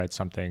read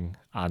something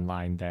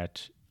online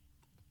that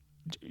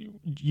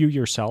you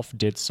yourself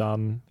did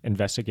some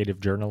investigative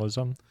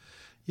journalism.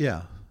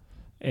 Yeah.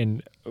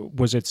 And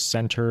was it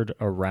centered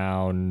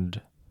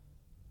around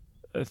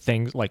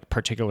things like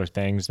particular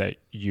things that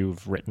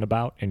you've written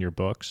about in your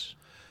books,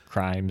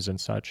 crimes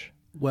and such?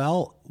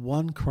 Well,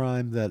 one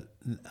crime that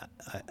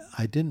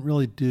I didn't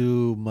really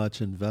do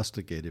much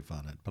investigative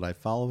on it, but I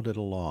followed it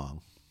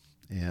along,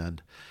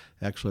 and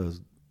actually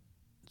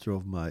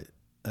drove my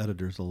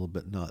editors a little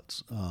bit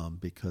nuts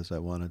because I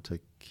wanted to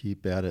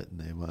keep at it, and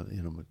they want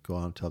go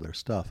on to other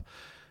stuff.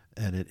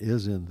 And it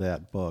is in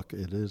that book.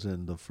 It is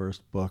in the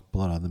first book,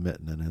 Blood on the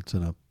Mitten, and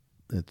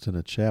it's in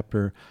a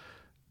chapter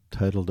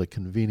titled "A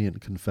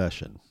Convenient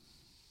Confession."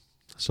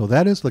 So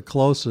that is the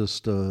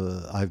closest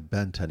I've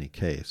been to any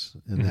case,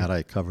 in that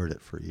I covered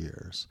it for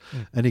years.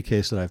 Any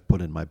case that I've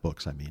put in my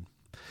books, I mean.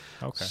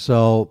 Okay.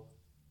 So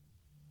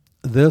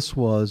this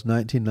was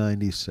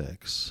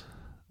 1996,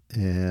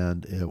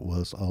 and it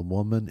was a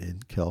woman in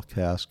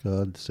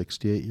Kalkaska,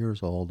 68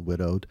 years old,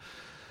 widowed,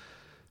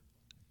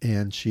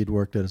 and she'd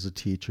worked as a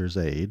teacher's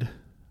aide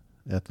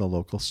at the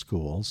local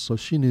schools, so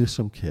she knew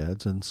some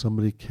kids, and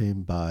somebody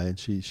came by, and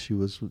she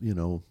was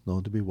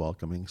known to be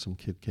welcoming. Some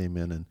kid came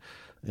in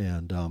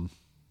and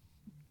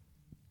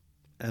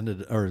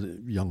or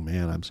young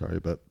man, I'm sorry,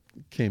 but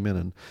came in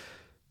and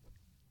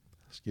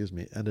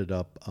ended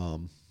up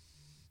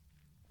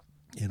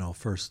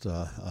first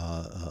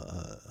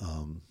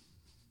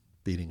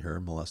beating her,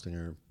 molesting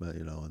her,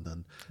 and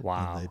then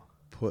Wow. and they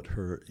put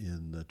her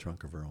in the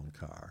trunk of her own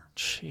car.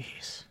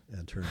 Jeez.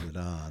 And turned it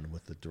on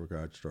with the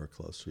garage door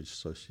closed,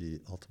 so she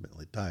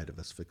ultimately died of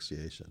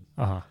asphyxiation.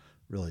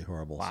 Really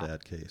horrible,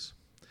 sad case.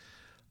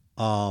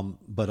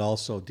 But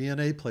also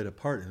DNA played a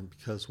part in it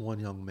because one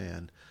young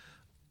man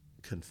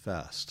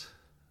confessed,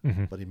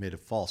 but he made a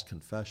false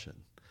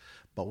confession.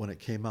 But when it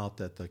came out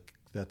that the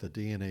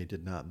DNA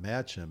did not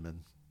match him,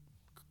 and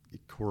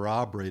it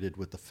corroborated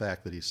with the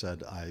fact that he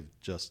said, I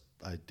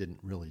didn't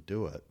really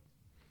do it,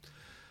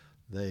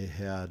 they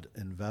had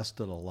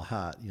invested a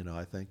lot,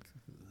 I think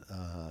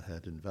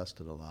had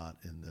invested a lot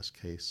in this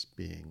case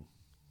being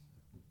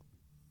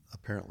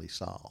apparently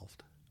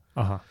solved.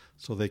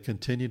 So they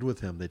continued with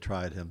him. They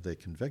tried him. They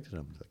convicted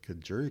him. The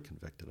jury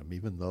convicted him,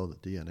 even though the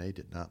DNA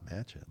did not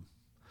match him.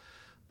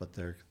 But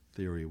their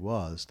theory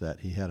was that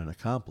he had an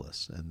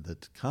accomplice, and the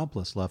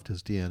accomplice left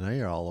his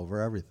DNA all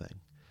over everything.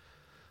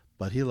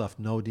 But he left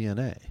no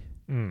DNA.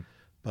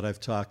 But I've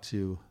talked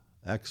to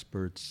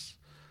experts,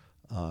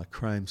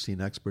 crime scene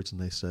experts, and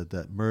they said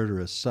that murder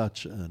is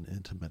such an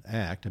intimate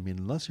act. I mean,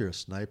 unless you're a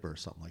sniper or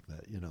something like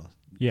that,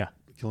 Yeah.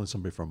 killing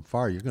somebody from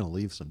far, you're going to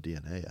leave some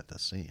DNA at the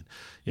scene.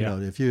 Yeah.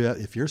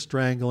 If you're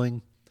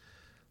strangling,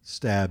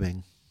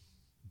 stabbing,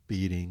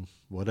 beating,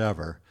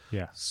 whatever,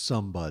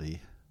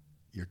 somebody,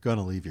 you're going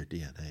to leave your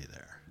DNA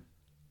there.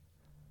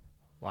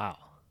 Wow.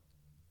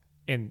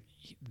 And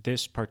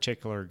this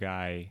particular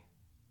guy,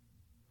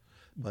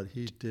 but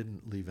he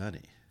didn't leave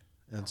any.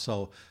 And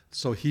so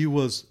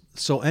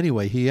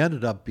anyway, he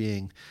ended up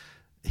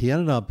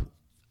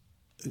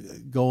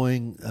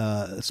going,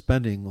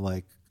 spending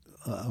like,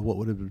 what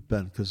would it have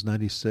been? Because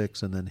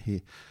 96, and then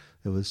it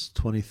was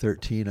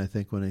 2013, I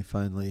think, when he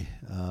finally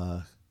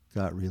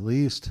got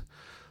released.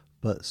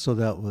 But so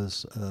that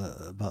was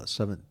about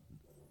 17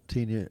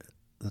 years.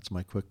 That's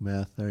my quick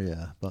math there.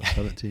 Yeah, about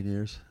 17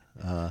 years.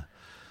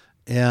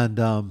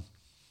 And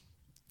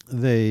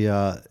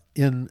they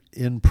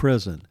in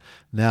prison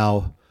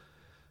now.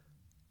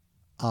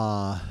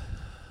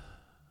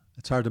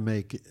 It's hard to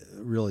make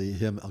really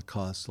him a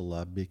cause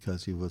celeb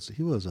because he was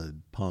a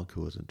punk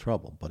who was in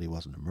trouble, but he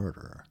wasn't a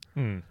murderer.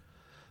 And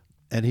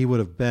he would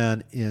have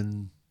been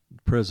in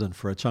prison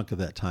for a chunk of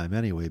that time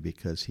anyway,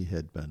 because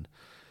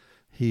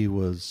he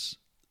was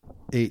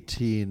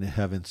 18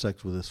 having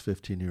sex with his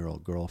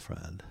 15-year-old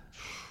girlfriend.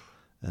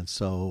 And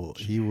so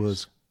he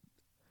was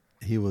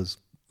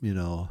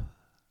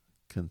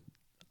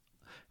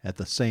at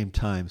the same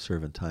time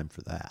serving time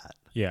for that.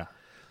 Yeah.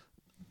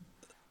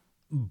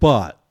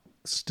 But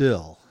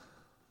still,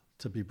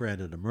 to be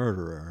branded a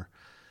murderer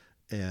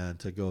and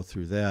to go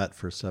through that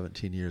for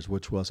 17 years,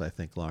 which was, I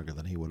think, longer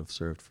than he would have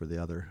served for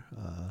the other.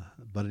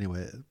 But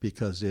anyway,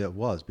 because he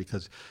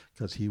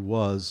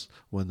was,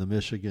 when the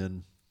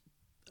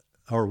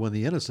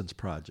Innocence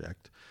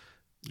Project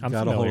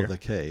got a hold of the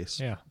case.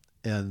 Yeah.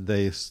 And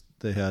they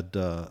had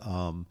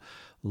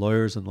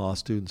lawyers and law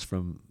students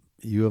from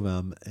U of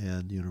M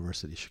and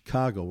University of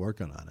Chicago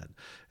working on it,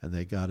 and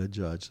they got a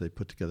judge. They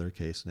put together a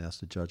case and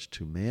asked the judge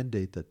to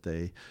mandate that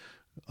they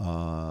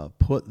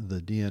put the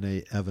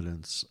DNA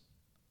evidence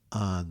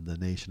on the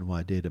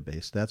nationwide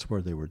database. That's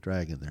where they were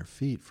dragging their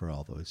feet for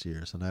all those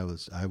years. And I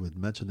would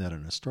mention that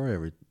in a story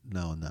every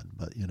now and then.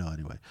 But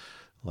anyway,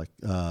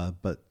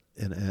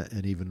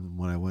 and even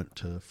when I went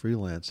to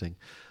freelancing,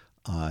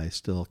 I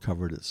still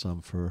covered it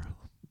some for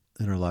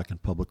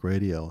Interlochen Public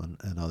Radio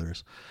and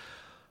others.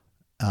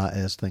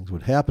 As things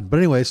would happen. But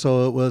anyway,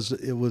 so it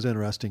was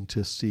interesting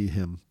to see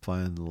him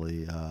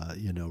finally,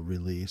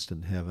 released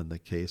and having the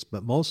case,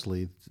 but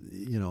mostly,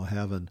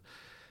 having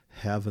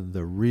having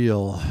the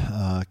real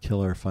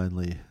killer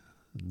finally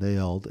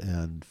nailed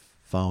and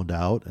found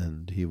out,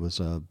 and he was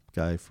a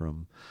guy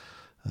from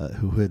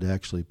who had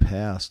actually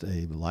passed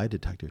a lie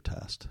detector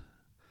test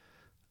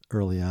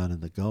early on in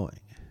the going.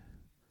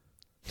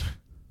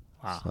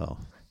 Wow. So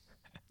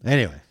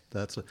anyway,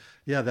 that's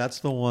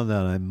the one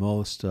that I'm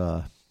most.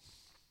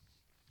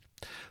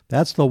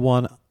 That's the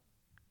one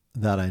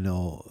that I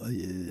know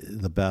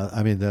the best.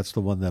 I mean, that's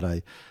the one that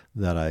I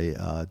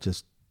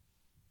just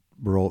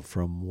wrote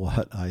from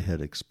what I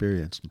had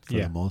experienced for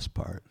the most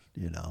part,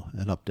 and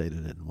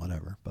updated it and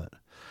whatever. But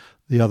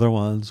the other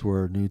ones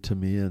were new to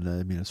me, and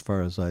I mean, as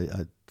far as I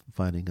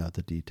finding out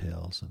the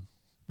details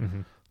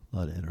and a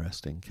lot of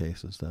interesting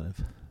cases that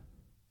I've.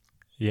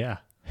 Yeah.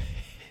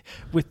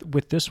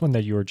 With this one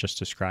that you were just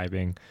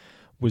describing,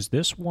 was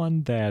this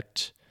one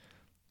that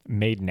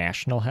made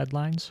national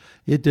headlines?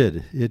 It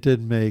did. It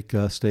did make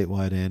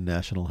statewide and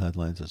national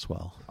headlines as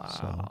well.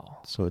 Wow.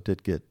 So it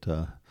did get,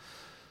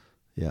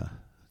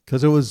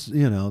 because it was,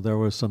 there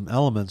were some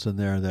elements in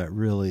there that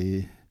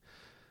really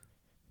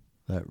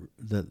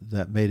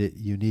that made it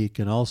unique,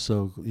 and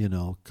also,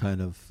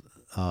 kind of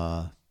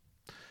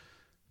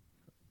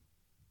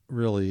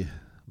really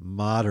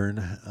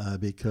modern,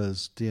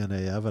 because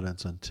DNA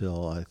evidence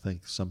until I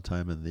think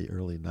sometime in the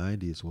early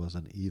 90s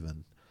wasn't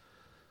even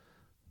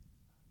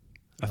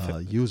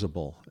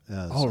usable.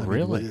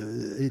 Really?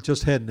 It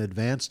just hadn't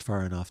advanced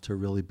far enough to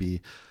really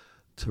be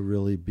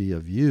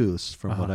of use from what